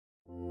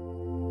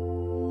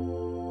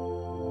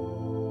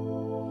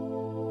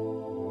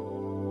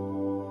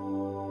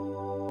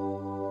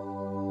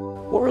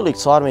What really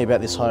excited me about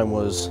this home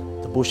was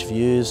the bush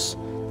views,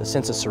 the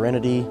sense of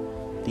serenity,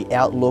 the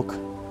outlook.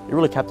 It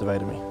really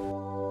captivated me.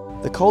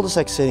 The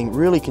cul-de-sac setting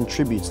really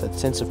contributes that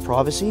sense of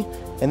privacy,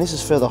 and this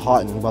is further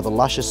heightened by the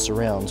luscious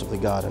surrounds of the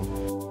garden.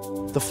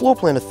 The floor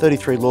plan of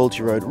 33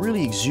 Loyalty Road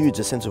really exudes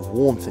a sense of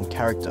warmth and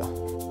character.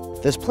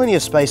 There's plenty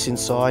of space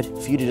inside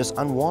for you to just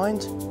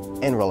unwind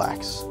and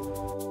relax.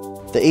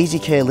 The easy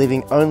care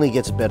living only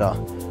gets better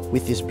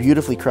with this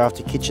beautifully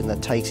crafted kitchen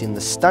that takes in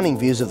the stunning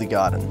views of the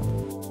garden.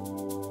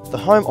 The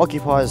home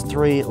occupies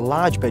 3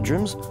 large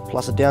bedrooms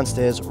plus a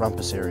downstairs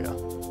rumpus area.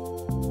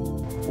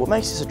 What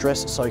makes this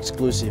address so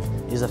exclusive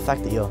is the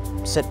fact that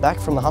you're set back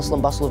from the hustle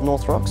and bustle of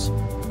North Rocks,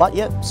 but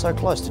yet so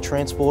close to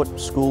transport,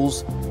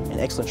 schools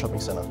and excellent shopping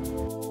centre.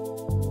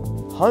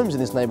 Homes in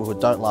this neighbourhood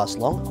don't last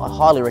long. I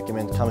highly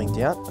recommend coming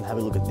down and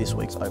having a look at this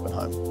week's open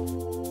home.